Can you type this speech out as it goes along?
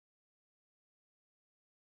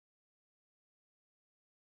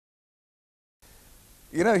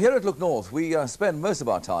You know, here at Look North, we spend most of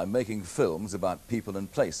our time making films about people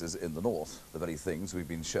and places in the north, the very things we've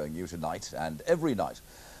been showing you tonight and every night.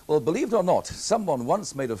 Well, believe it or not, someone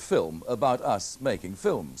once made a film about us making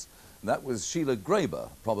films. And that was Sheila GRABER,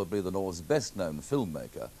 probably the North's best-known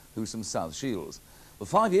filmmaker, who's from South Shields. Well,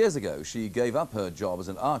 5 years ago, she gave up her job as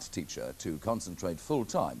an art teacher to concentrate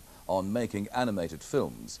full-time on making animated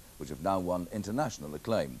films, which have now won international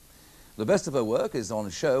acclaim. The best of her work is on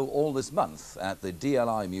show all this month at the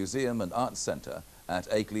DLI Museum and Arts Centre at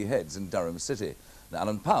Akeley Heads in Durham City. And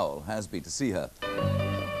Alan Powell has been to see her.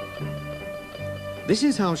 This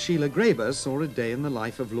is how Sheila GRABER saw a day in the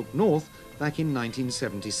life of Look North back in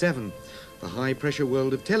 1977. The high-pressure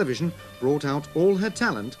world of television brought out all her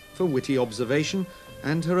talent for witty observation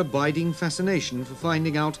and her abiding fascination for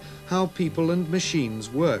finding out how people and machines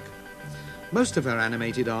work. Most of her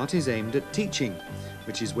animated art is aimed at teaching,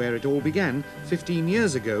 which is where it all began 15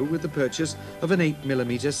 years ago with the purchase of an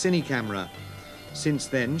 8mm cine camera. Since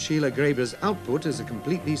then, Sheila GRABER's output as a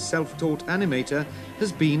completely self-taught animator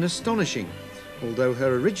has been astonishing, although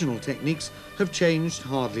her original techniques have changed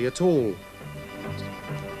hardly at all.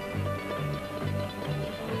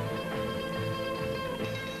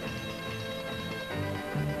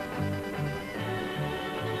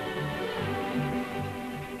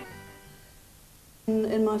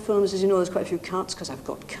 In my films, as you know, there's quite a few cats because I've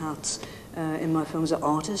got cats. In my films are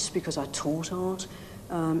artists because I taught art.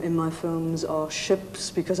 In my films are ships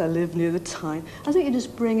because I live near the Tyne. I think you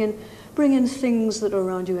just bring in things that are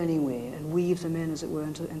around you anyway and weave them in, as it were,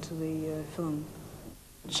 into the film.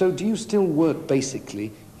 So do you still work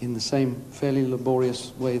basically in the same fairly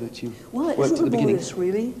laborious way that you worked at the beginning? Well, it isn't laborious,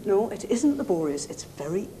 really. No, it isn't laborious. It's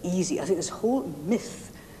very easy. I think this whole myth,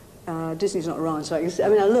 Disney's not around, so I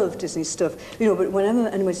mean, I love Disney stuff, you know, but whenever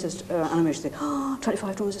anybody says animation, they think, oh,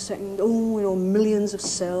 25 drawings a second, oh, you know, millions of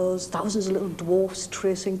cells, thousands of little dwarfs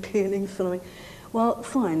tracing, painting, filming. Well,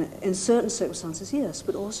 fine, in certain circumstances, yes,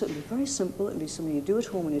 but also it'll be very simple. It'll be something you do at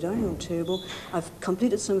home on your dining room table. I've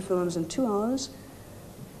completed some films in 2 hours.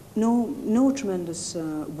 No tremendous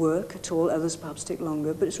work at all. Others perhaps take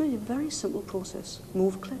longer, but it's really a very simple process.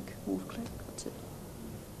 Move, click, that's it.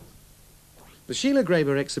 The Sheila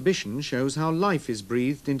GRABER exhibition shows how life is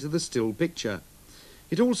breathed into the still picture.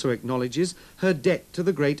 It also acknowledges her debt to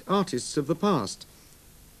the great artists of the past: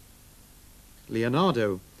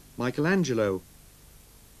 Leonardo, Michelangelo,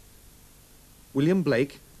 William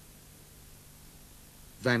Blake,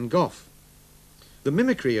 Van Gogh. The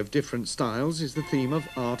mimicry of different styles is the theme of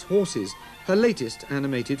Art Horses, her latest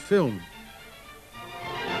animated film.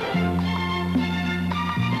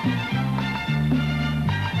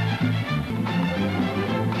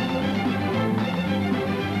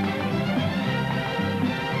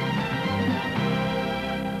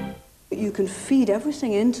 You can feed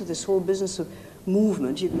everything into this whole business of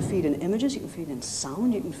movement. You can feed in images, you can feed in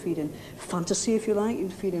sound, you can feed in fantasy if you like, you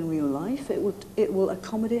can feed in real life. It will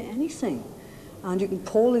accommodate anything. And you can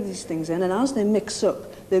pour these things in, and as they mix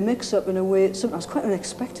up in a way, sometimes quite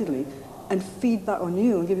unexpectedly, and feed back on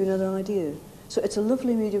you and give you another idea. So it's a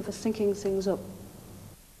lovely medium for thinking things up.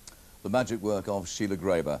 The magic work of Sheila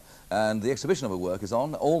GRABER, and the exhibition of her work is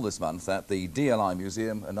on all this month at the DLI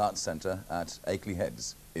Museum and Arts Centre at Akeley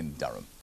Heads in Durham.